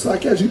it looks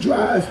like as you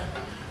drive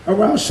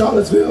around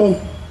Charlottesville.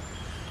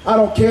 I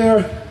don't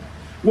care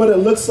what it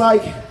looks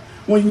like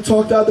when you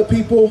talk to other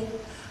people.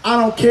 I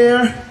don't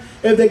care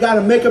if they got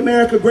a Make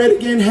America Great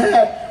Again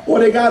hat or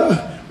they got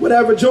a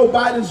whatever Joe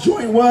Biden's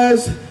joint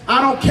was. I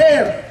don't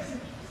care.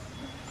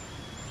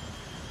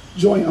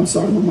 Joint, I'm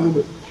sorry, my mind,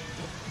 but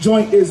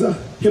joint is a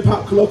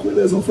hip-hop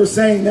colloquialism for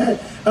saying that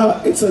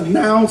it's a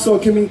noun, so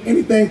it can mean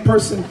anything,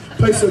 person,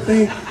 place, or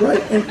thing, right?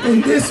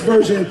 In this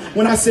version,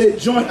 when I said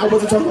joint, I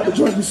wasn't talking about the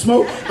joint you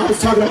smoke. I was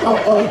talking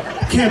about a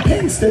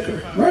campaign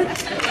sticker, right?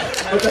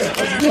 Okay,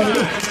 I just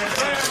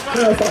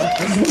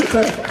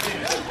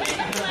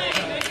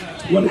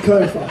wanted to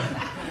clarify.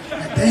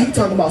 They ain't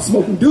talking about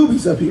smoking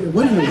doobies up here.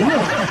 What in the world?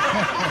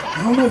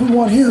 I don't know if we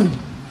want him.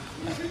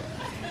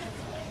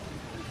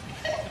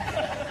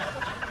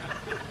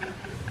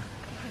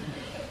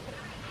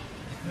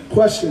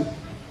 Question.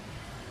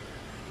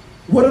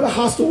 What are the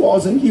hostile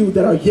walls in you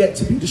that are yet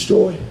to be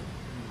destroyed?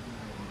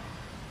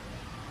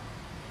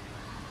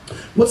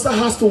 What's the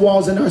hostile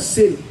walls in our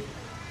city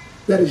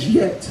that is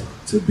yet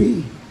to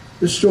be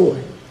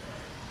destroyed?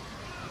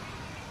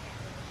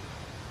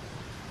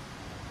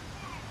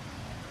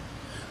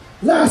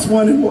 Last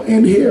one, and we'll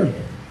end here,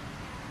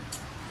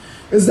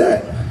 is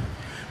that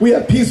we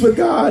have peace with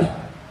God,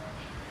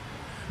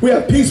 we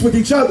have peace with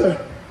each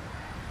other,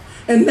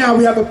 and now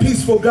we have a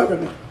peaceful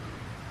government.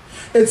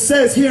 It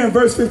says here in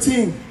verse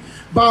 15,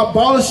 by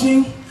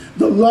abolishing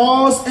the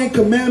laws and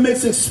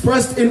commandments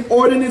expressed in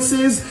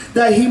ordinances,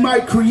 that he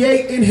might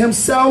create in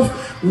himself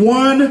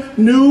one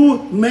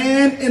new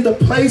man in the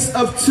place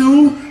of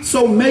two,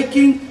 so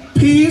making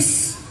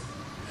peace.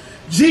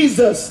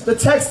 Jesus, the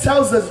text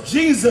tells us,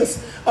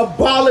 Jesus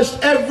abolished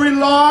every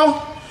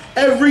law,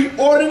 every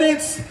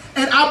ordinance,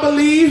 and I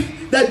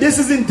believe that this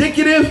is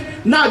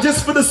indicative not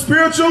just for the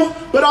spiritual,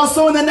 but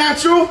also in the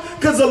natural,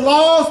 because the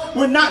laws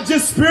were not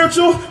just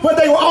spiritual, but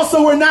they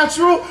also were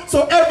natural.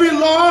 So every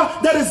law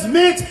that is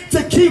meant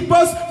to keep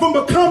us from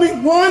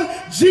becoming one,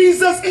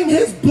 Jesus in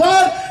his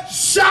blood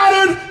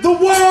shattered the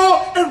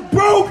wall and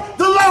broke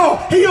the law.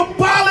 He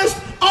abolished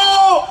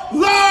all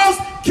laws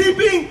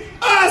keeping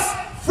us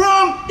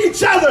from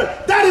each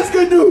other. That is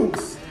good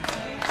news.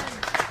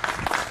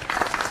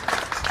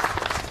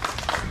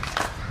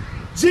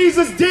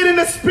 Jesus did in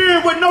the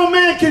spirit what no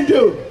man can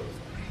do.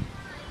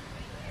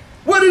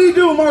 What did he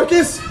do,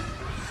 Marcus?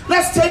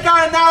 Let's take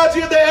our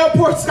analogy of the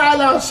airport sky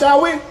lounge,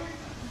 shall we?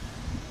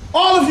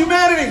 All of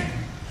humanity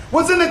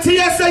was in the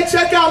TSA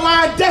checkout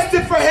line,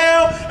 destined for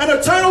hell and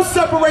eternal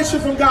separation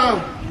from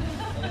God.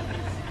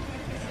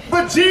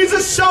 But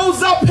Jesus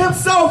shows up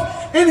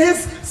himself in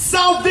his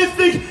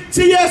salvific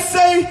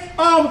TSA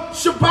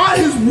Shabbat,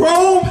 his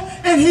robe,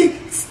 and he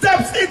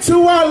steps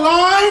into our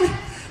line,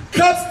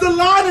 cuts the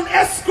line, and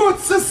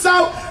escorts us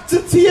out to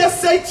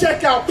TSA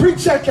checkout,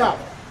 pre-checkout.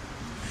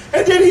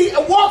 And then he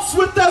walks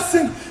with us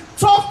and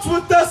talks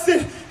with us,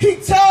 and he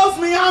tells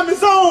me I'm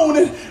his own.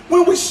 And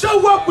when we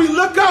show up, we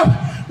look up,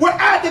 we're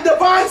at the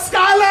Divine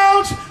Sky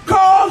Lounge,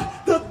 called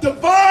the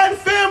Divine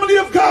Family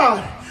of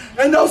God.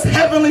 And those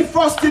heavenly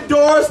frosted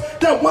doors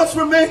that once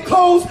remained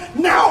closed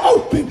now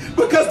open,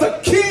 because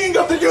the King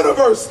of the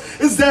universe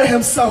is there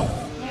himself.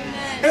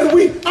 And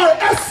we are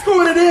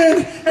escorted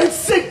in and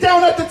sit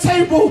down at the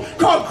table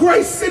called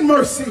Grace and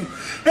Mercy.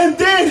 And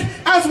then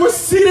as we're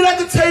seated at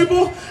the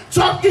table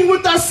talking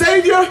with our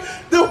Savior,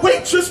 the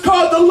waitress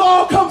called the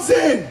law comes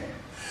in.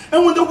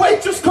 And when the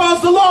waitress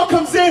calls the law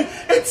comes in,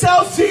 it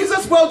tells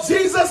Jesus, well,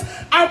 Jesus,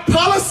 our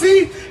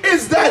policy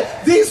is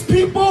that these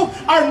people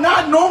are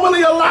not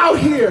normally allowed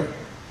here.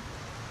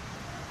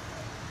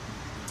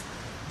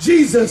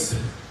 Jesus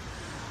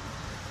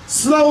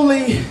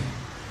slowly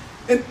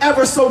and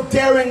ever so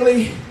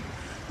daringly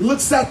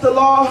looks at the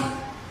law,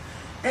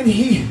 and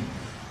he,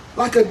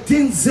 like a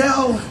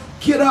Denzel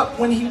get up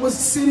when he was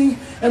sitting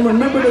and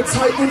Remember the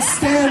Titan,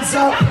 stands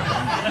up,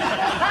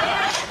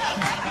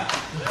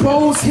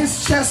 bows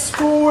his chest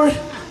forward,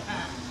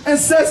 and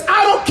says,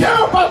 I don't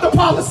care about the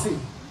policy.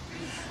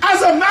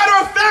 As a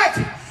matter of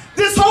fact,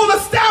 this whole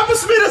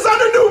establishment is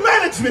under new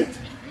management.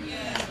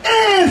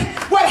 And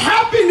what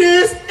happened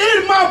is,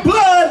 in my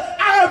blood,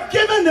 I have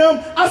given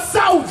them a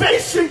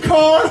salvation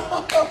card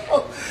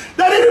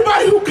that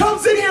anybody who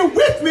comes in here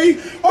with me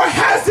or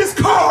has this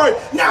card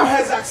now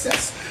has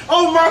access.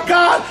 Oh my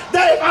God,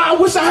 that I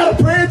wish I had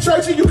a prayer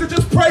church and you could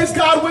just praise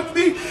God with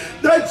me,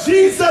 that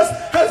Jesus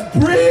has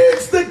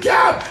bridged the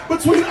gap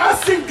between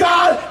us and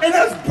God and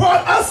has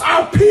brought us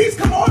our peace.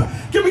 Come on,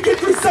 can we get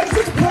 3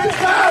 seconds to praise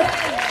God?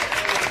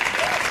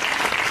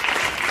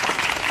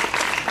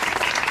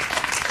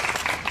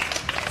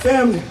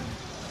 Family,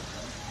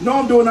 no,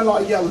 I'm doing a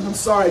lot of yelling. I'm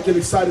sorry, I get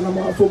excited. I'm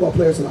on football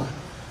players a lot.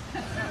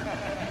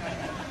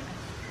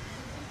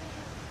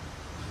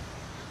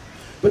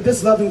 But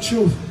this loving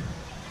truth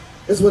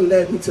is what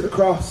led me to the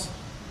cross.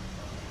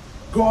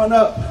 Growing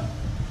up,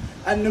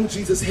 I knew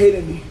Jesus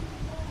hated me,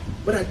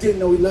 but I didn't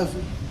know he loved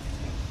me.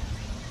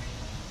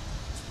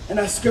 And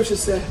that scripture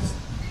says,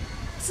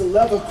 it's the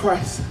love of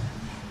Christ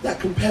that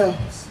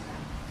compels.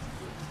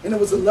 And it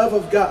was the love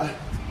of God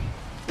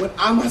when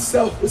I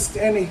myself was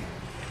standing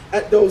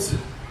at those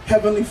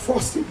heavenly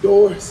frosted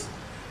doors,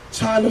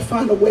 trying to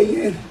find a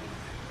way in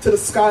to the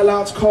Sky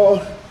Lounge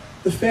called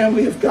the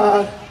family of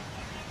God,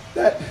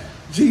 that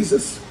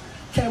Jesus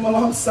came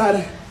alongside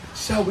and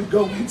shall we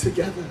go in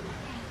together?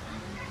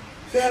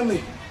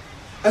 Family,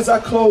 as I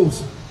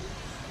close,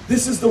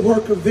 this is the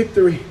work of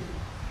victory.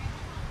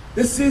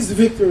 This is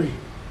victory.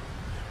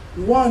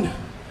 One,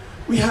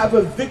 we have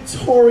a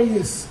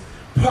victorious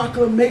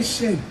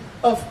proclamation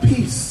of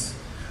peace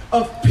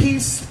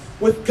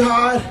with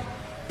God,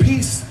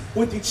 peace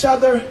with each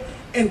other,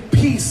 and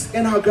peace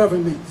in our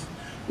government.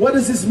 What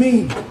does this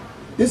mean?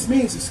 This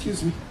means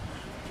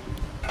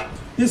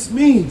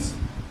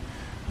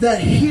that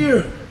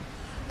here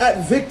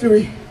at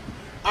Victory,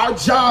 our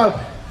job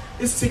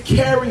is to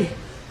carry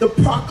the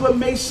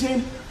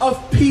proclamation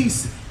of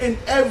peace in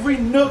every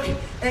nook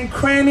and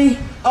cranny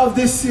of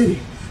this city.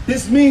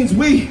 This means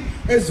we,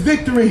 as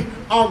Victory,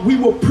 we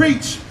will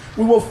preach,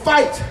 we will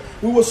fight,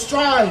 we will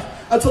strive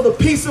until the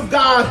peace of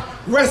God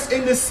rests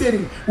in this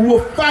city. We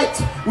will fight,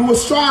 we will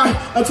strive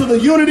until the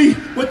unity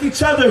with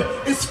each other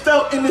is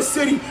felt in this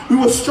city. We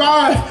will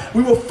strive,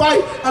 we will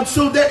fight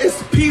until there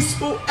is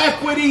peaceful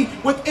equity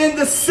within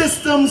the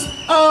systems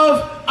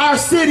of our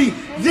city.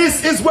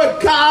 This is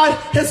what God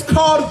has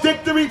called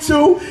Victory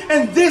to,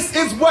 and this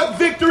is what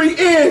victory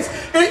is.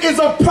 It is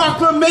a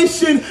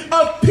proclamation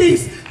of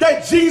peace,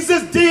 that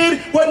Jesus did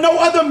what no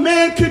other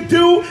man could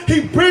do.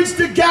 He bridged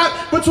the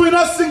gap between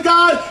us and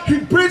God. He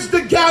bridged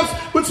the gaps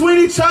between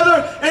each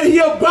other, and he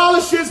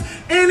abolishes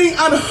any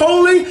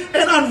unholy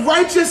and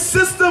unrighteous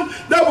system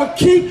that would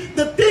keep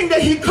the thing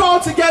that he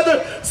called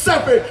together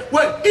separate.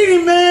 What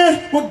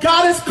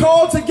God has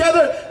called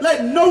together,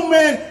 let no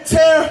man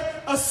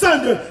tear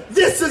asunder.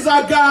 This is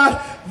our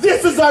God.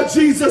 This is our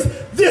Jesus.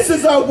 This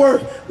is our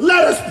work.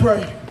 Let us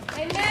pray.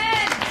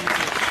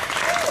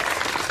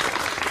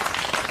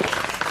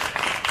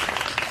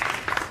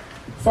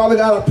 Father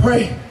God, I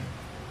pray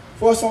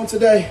for us on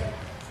today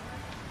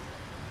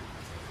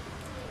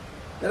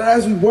that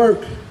as we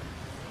work,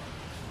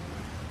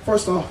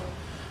 first off,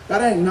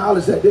 God, I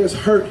acknowledge that there's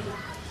hurt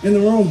in the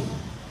room.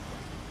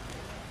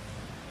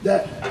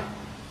 That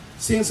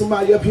seeing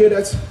somebody up here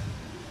that's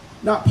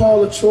not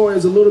Paul or Troy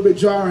is a little bit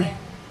jarring.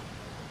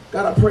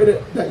 God, I pray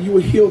that you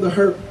would heal the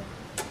hurt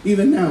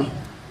even now.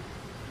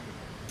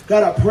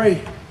 God, I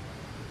pray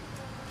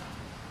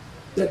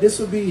that this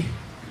would be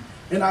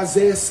an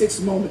Isaiah 6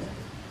 moment.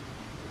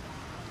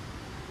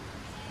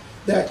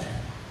 That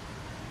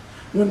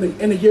in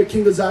the year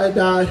King Uzziah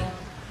died,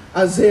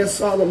 Isaiah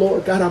saw the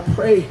Lord. God, I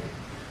pray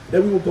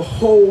that we will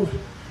behold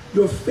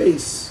your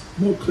face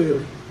more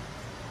clearly.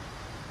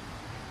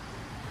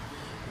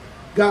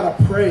 God,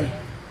 I pray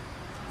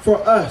for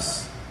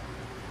us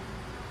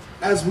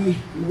as we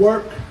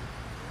work,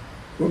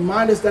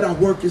 remind us that our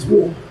work is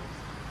war.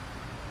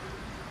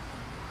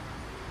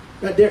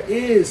 That there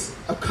is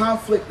a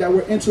conflict that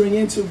we're entering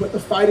into, but the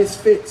fight is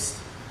fixed.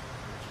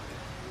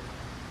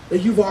 That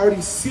you've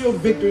already sealed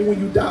victory when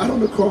you died on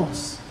the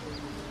cross.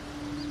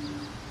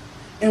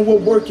 And we're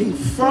working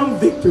from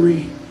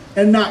victory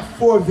and not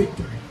for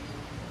victory.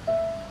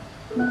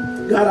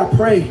 God, I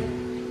pray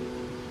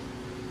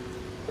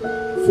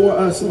for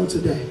us on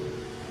today.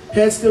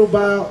 Head still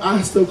bowed,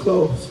 eyes still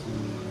closed.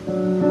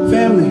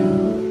 Family,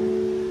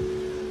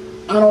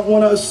 I don't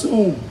want to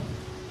assume,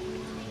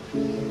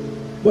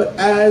 but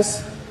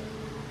as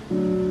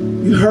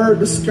you heard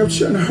the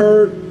scripture and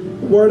heard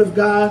the word of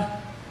God,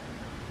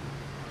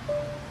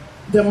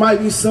 there might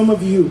be some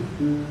of you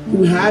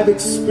who have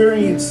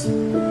experienced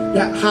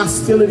that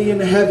hostility in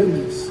the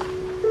heavenlies.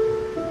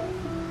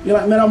 You're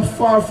like, man, I'm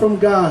far from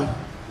God.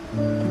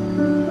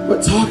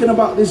 But talking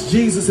about this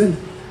Jesus and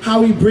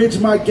how he bridged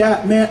my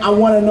gap, man, I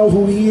want to know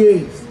who he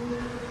is.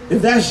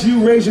 If that's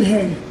you, raise your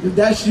hand. If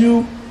that's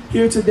you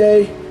here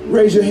today,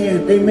 raise your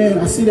hand. Amen.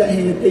 I see that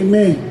hand.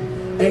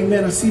 Amen.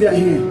 Amen. I see that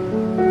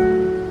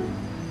hand.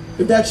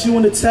 If that's you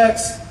in the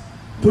text,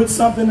 put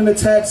something in the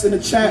text, in the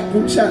chat,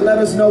 group chat, let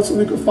us know so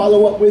we can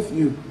follow up with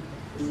you.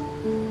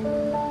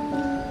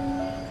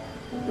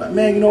 But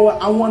man, you know what?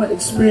 I want to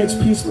experience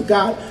peace with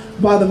God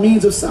by the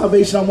means of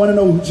salvation. I want to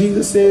know who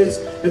Jesus is.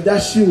 If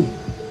that's you.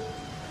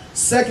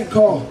 Second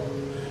call,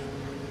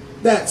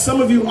 that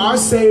some of you are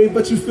saved,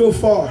 but you feel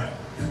far.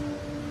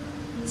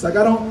 It's like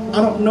I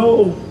don't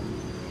know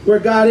where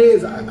God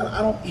is.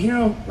 I don't hear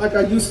him like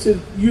I used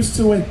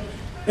to,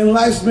 and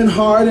life's been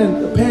hard,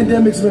 and the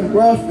pandemic's been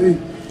rough,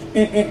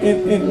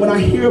 and when I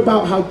hear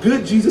about how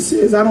good Jesus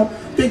is, I don't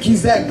think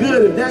he's that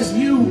good. If that's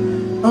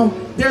you,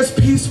 there's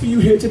peace for you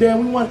here today,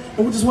 and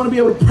we just want to be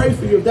able to pray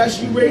for you. If that's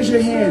you, raise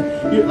your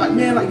hand. You're like,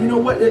 man, like, you know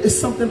what? It's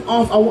something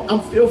off. I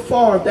feel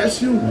far. If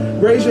that's you,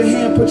 raise your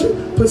hand.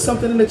 Put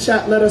something in the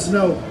chat. Let us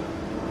know.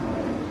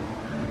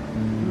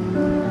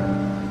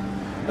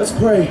 Let's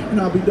pray,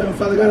 and I'll be done.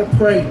 Father God, I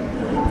pray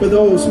for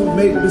those who have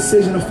made the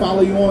decision to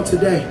follow you on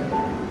today.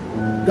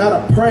 God,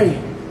 I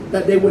pray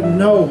that they would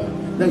know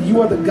that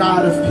you are the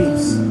God of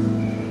peace.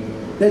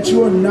 That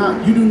you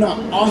do not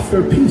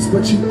author peace,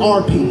 but you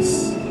are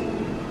peace.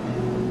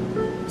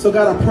 So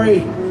God, I pray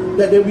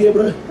that they'll be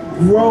able to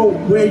grow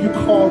where you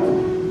call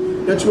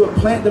them. That you would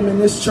plant them in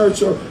this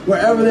church or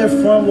wherever they're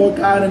from, Lord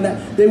God, and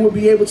that they will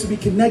be able to be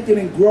connected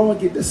and grow and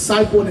get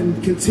discipled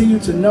and continue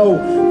to know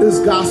this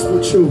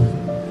gospel truth.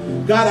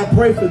 God, I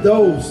pray for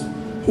those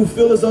who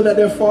feel as though that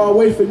they're far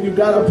away from you.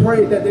 God, I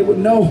pray that they would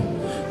know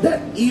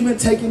that even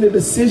taking the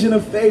decision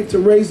of faith to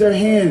raise their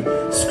hand,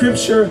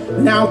 Scripture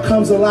now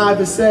comes alive.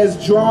 It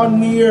says, draw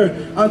near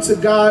unto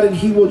God and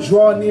he will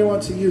draw near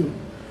unto you.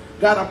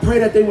 God, I pray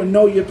that they would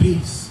know your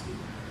peace.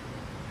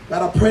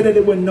 God, I pray that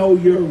they would know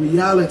your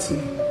reality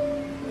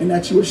and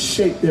that you would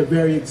shape their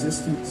very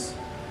existence.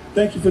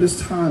 Thank you for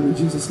this time. In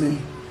Jesus'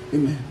 name,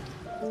 amen.